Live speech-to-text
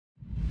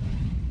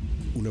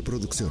una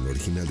producción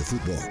original de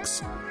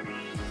Footbox.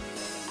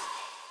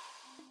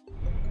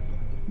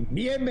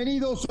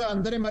 Bienvenidos a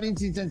André Marín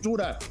Sin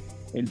Censura,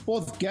 el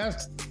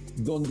podcast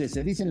donde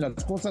se dicen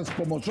las cosas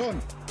como son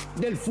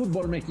del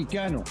fútbol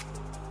mexicano.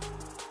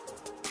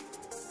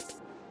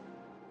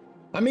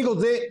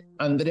 Amigos de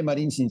André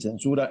Marín Sin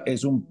Censura,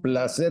 es un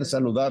placer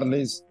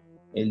saludarles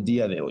el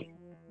día de hoy.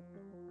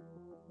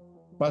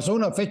 Pasó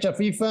una fecha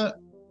FIFA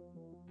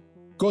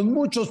con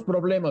muchos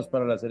problemas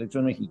para la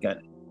selección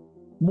mexicana.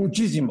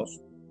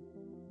 Muchísimos.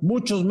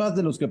 Muchos más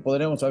de los que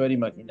podríamos haber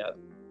imaginado.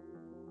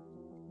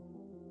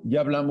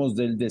 Ya hablamos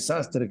del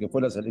desastre que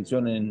fue la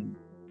selección en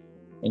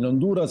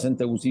Honduras, en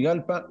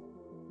Tegucigalpa,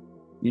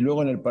 y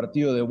luego en el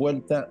partido de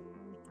vuelta,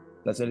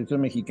 la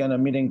selección mexicana,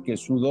 miren que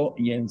sudó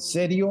y en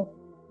serio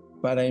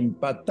para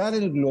empatar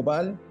el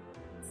global,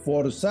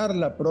 forzar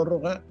la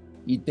prórroga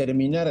y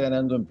terminar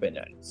ganando en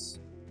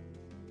penales.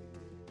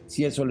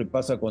 Si eso le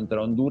pasa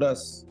contra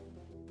Honduras,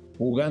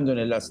 jugando en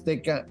el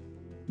Azteca,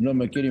 no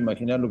me quiero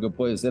imaginar lo que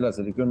puede ser la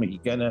selección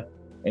mexicana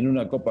en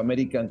una Copa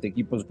América ante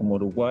equipos como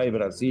Uruguay,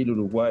 Brasil,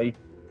 Uruguay,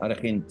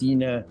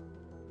 Argentina,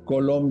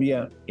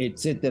 Colombia,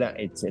 etcétera,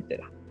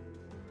 etcétera.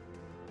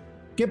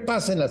 ¿Qué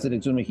pasa en la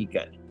selección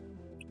mexicana?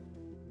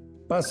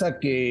 Pasa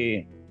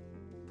que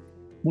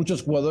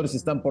muchos jugadores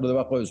están por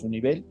debajo de su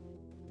nivel,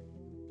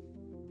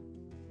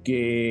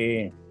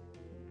 que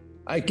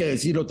hay que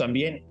decirlo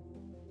también,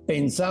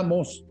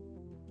 pensamos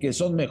que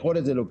son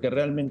mejores de lo que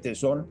realmente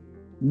son,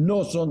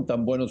 no son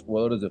tan buenos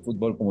jugadores de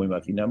fútbol como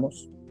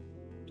imaginamos.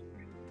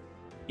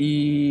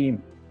 Y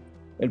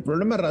el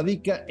problema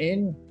radica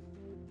en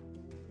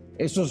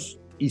esos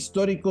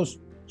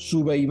históricos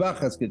sube y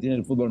bajas que tiene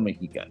el fútbol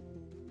mexicano.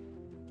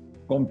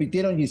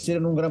 Compitieron y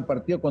hicieron un gran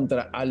partido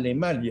contra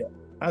Alemania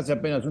hace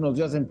apenas unos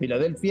días en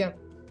Filadelfia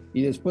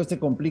y después te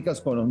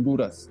complicas con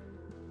Honduras.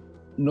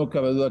 No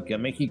cabe duda que a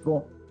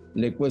México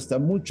le cuesta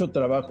mucho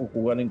trabajo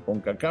jugar en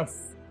CONCACAF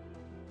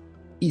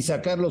y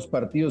sacar los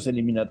partidos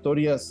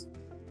eliminatorias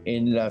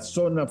en la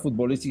zona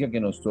futbolística que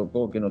nos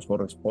tocó, que nos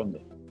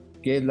corresponde,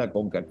 que es la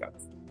CONCACAF.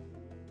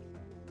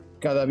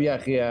 Cada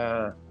viaje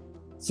a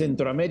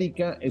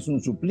Centroamérica es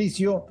un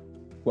suplicio,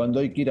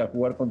 cuando hay que ir a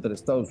jugar contra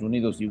Estados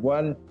Unidos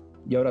igual,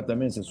 y ahora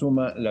también se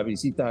suma la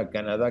visita a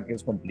Canadá, que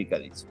es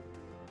complicadísima.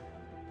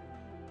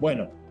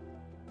 Bueno,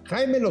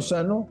 Jaime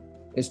Lozano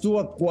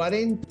estuvo a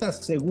 40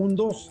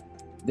 segundos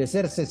de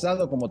ser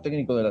cesado como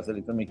técnico de la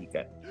selección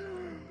mexicana.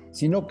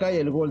 Si no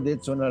cae el gol de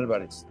Edson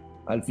Álvarez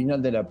al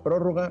final de la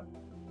prórroga,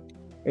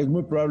 es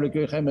muy probable que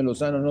hoy Jaime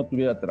Lozano no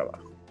tuviera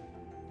trabajo.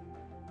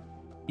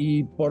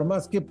 Y por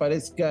más que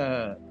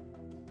parezca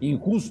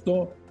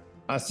injusto,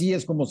 así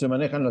es como se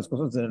manejan las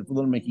cosas en el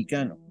fútbol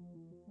mexicano.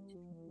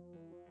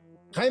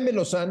 Jaime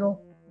Lozano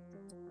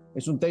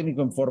es un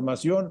técnico en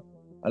formación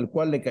al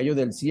cual le cayó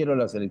del cielo a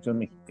la selección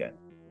mexicana.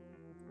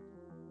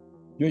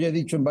 Yo ya he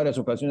dicho en varias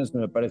ocasiones que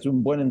me parece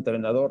un buen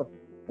entrenador,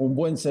 un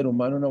buen ser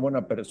humano, una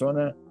buena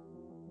persona,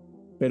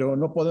 pero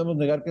no podemos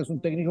negar que es un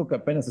técnico que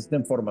apenas está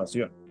en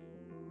formación.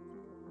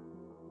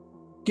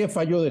 ¿Qué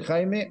falló de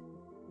Jaime?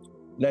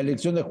 La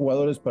elección de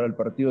jugadores para el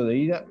partido de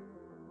ida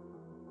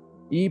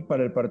y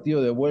para el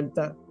partido de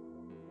vuelta.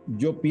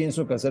 Yo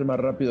pienso que hacer más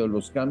rápido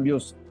los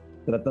cambios,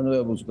 tratando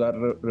de buscar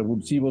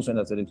revulsivos en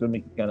la selección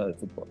mexicana de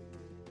fútbol.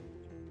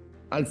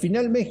 Al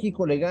final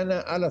México le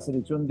gana a la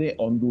selección de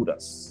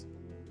Honduras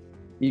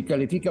y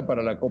califica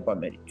para la Copa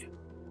América.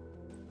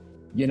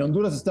 Y en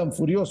Honduras están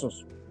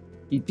furiosos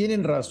y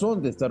tienen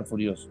razón de estar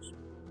furiosos.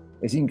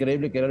 Es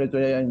increíble que el árbitro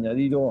haya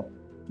añadido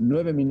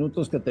 9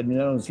 minutos que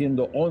terminaron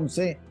siendo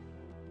 11.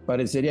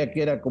 Parecería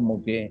que era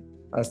como que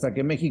hasta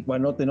que México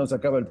anote no se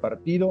acaba el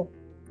partido,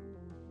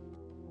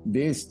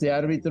 de este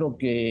árbitro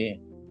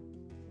que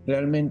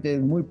realmente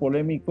es muy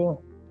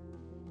polémico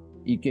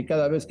y que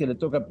cada vez que le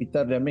toca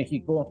pitarle a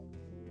México,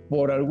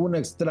 por alguna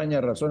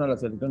extraña razón a la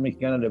selección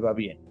mexicana le va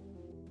bien.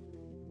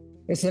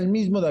 Es el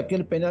mismo de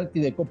aquel penalti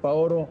de Copa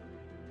Oro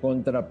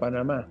contra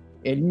Panamá,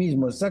 el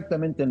mismo,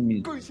 exactamente el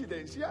mismo.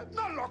 ¿Coincidencia?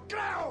 ¡No lo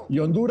creo! Y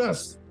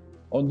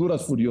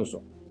Honduras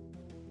furioso.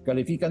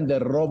 Califican de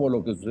robo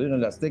lo que sucedió en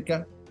el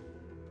Azteca,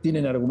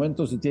 tienen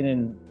argumentos y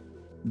tienen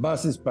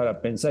bases para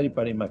pensar y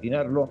para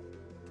imaginarlo,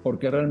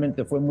 porque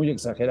realmente fue muy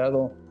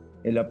exagerado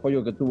el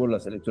apoyo que tuvo la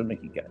selección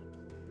mexicana.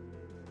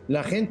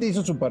 La gente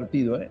hizo su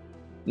partido,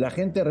 La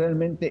gente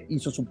realmente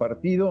hizo su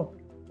partido,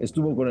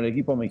 estuvo con el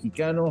equipo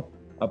mexicano,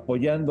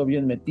 apoyando,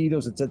 bien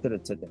metidos, etcétera,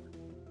 etcétera.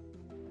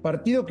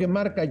 Partido que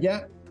marca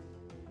ya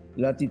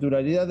la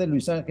titularidad de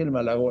Luis Ángel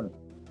Malagón.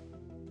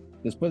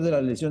 Después de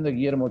la lesión de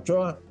Guillermo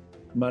Ochoa,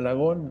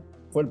 Malagón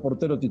fue el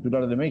portero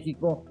titular de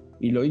México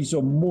y lo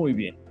hizo muy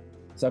bien.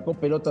 Sacó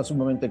pelotas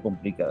sumamente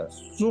complicadas,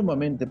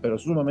 sumamente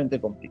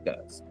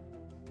complicadas.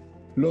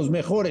 Los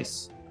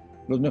mejores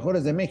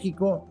de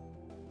México,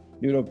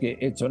 yo creo que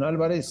Edson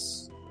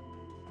Álvarez,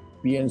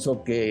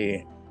 pienso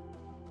que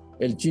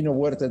el Chino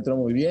Huerta entró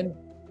muy bien.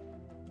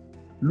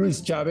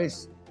 Luis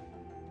Chávez,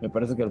 me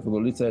parece que el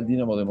futbolista del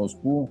Dinamo de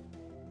Moscú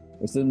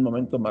está en un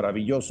momento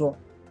maravilloso,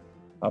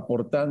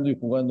 aportando y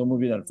jugando muy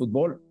bien al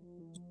fútbol.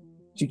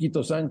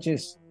 Chiquito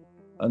Sánchez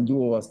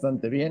anduvo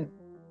bastante bien.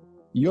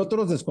 y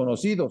otros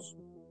desconocidos,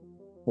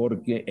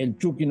 porque el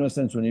Chucky no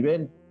está en su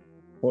nivel,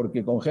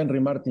 porque con Henry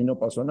Martin no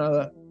pasó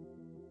nada,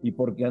 y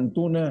porque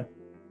Antuna,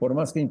 por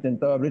más que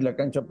intentaba abrir la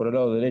cancha por el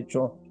lado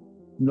derecho,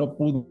 no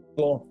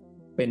pudo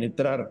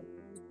penetrar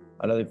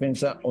a la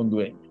defensa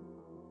hondureña.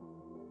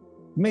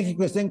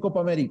 México está en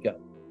Copa América.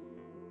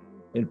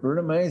 El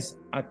problema es,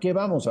 ¿a qué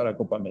vamos a la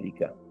Copa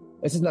América?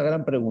 Esa es la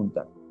gran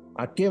pregunta.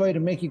 ¿A qué va a ir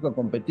México a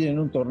competir en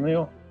un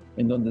torneo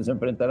en donde se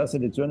enfrentará a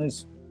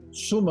selecciones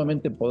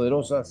sumamente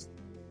poderosas,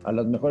 a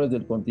las mejores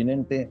del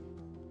continente?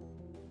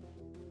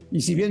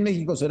 Y si bien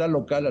México será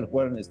local al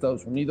jugar en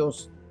Estados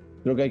Unidos,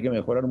 creo que hay que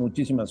mejorar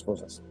muchísimas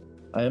cosas.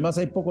 Además,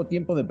 hay poco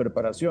tiempo de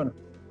preparación.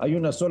 Hay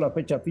una sola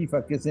fecha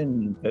FIFA, que es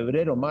en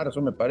febrero,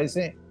 marzo, me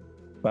parece,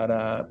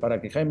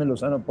 para que Jaime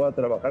Lozano pueda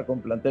trabajar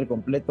con plantel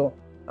completo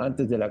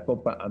antes de la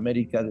Copa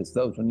América de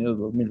Estados Unidos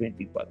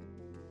 2024.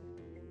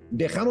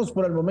 Dejamos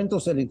por el momento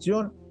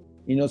selección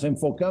y nos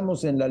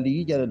enfocamos en la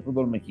liguilla del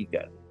fútbol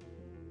mexicano.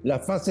 La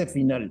fase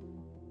final,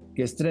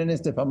 que estrena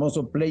este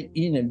famoso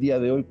play-in el día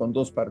de hoy con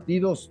 2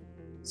 partidos,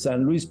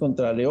 San Luis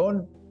contra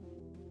León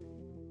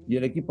y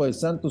el equipo de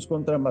Santos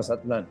contra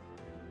Mazatlán.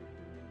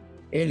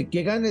 El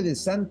que gane de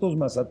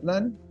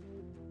Santos-Mazatlán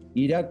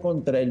irá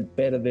contra el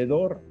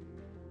perdedor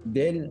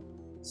del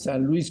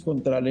San Luis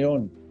contra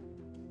León.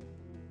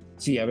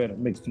 Sí, a ver,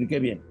 me expliqué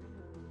bien.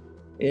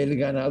 El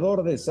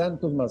ganador de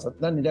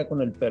Santos-Mazatlán irá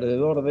con el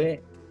perdedor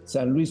de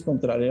San Luis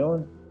contra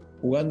León,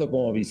 jugando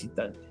como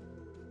visitante.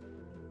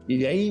 Y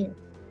de ahí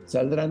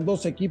saldrán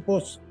 2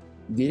 equipos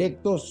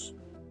directos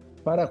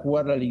para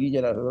jugar la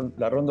liguilla,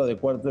 la ronda de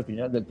cuartos de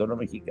final del torneo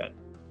mexicano.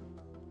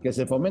 ¿Que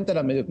se fomenta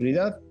la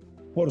mediocridad?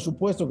 Por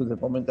supuesto que se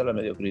fomenta la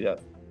mediocridad.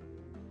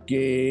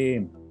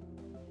 ¿Que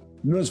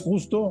no es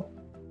justo?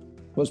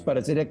 Pues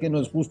parecería que no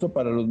es justo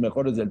para los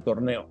mejores del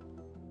torneo,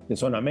 que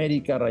son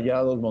América,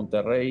 Rayados,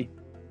 Monterrey,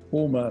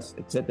 Pumas,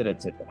 etcétera,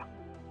 etcétera.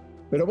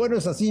 Pero bueno,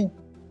 es así.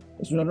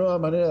 Es una nueva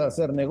manera de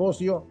hacer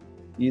negocio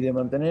y de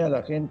mantener a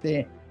la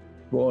gente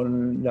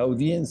con la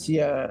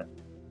audiencia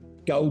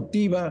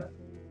cautiva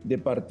de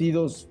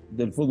partidos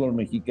del fútbol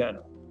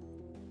mexicano.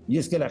 Y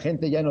es que la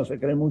gente ya no se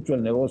cree mucho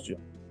el negocio.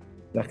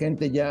 La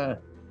gente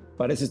ya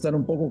parece estar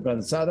un poco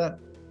cansada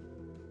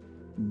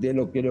de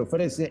lo que le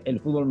ofrece el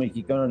fútbol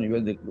mexicano a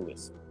nivel de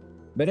clubes.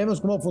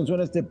 Veremos cómo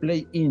funciona este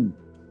play-in.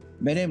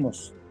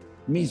 Veremos.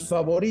 Mis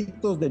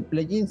favoritos del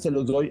play-in se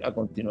los doy a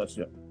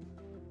continuación.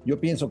 Yo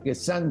pienso que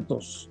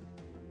Santos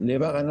le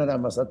va a ganar a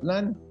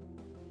Mazatlán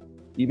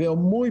y veo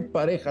muy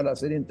pareja la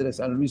serie entre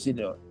San Luis y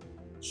León.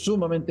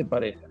 Sumamente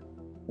pareja.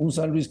 Un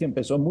San Luis que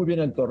empezó muy bien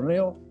el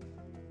torneo,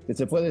 que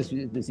se fue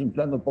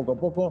desinflando poco a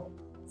poco,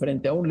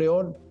 frente a un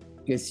León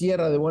que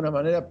cierra de buena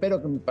manera,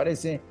 pero que me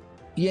parece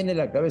tiene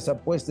la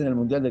cabeza puesta en el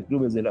Mundial de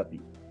Clubes de la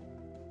FIFA.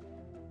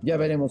 Ya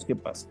veremos qué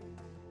pasa.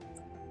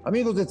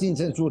 Amigos de Sin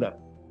Censura,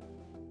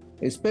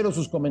 espero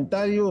sus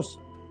comentarios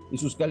y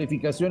sus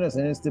calificaciones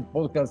en este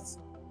podcast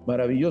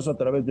maravilloso a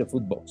través de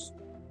Footbox.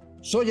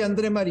 Soy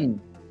André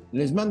Marín,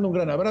 les mando un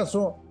gran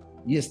abrazo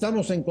y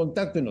estamos en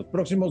contacto en los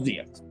próximos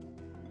días.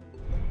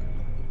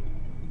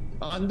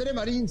 André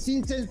Marín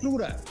Sin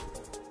Censura.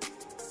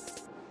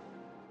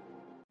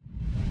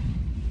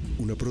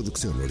 Una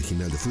producción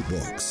original de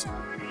Footbox.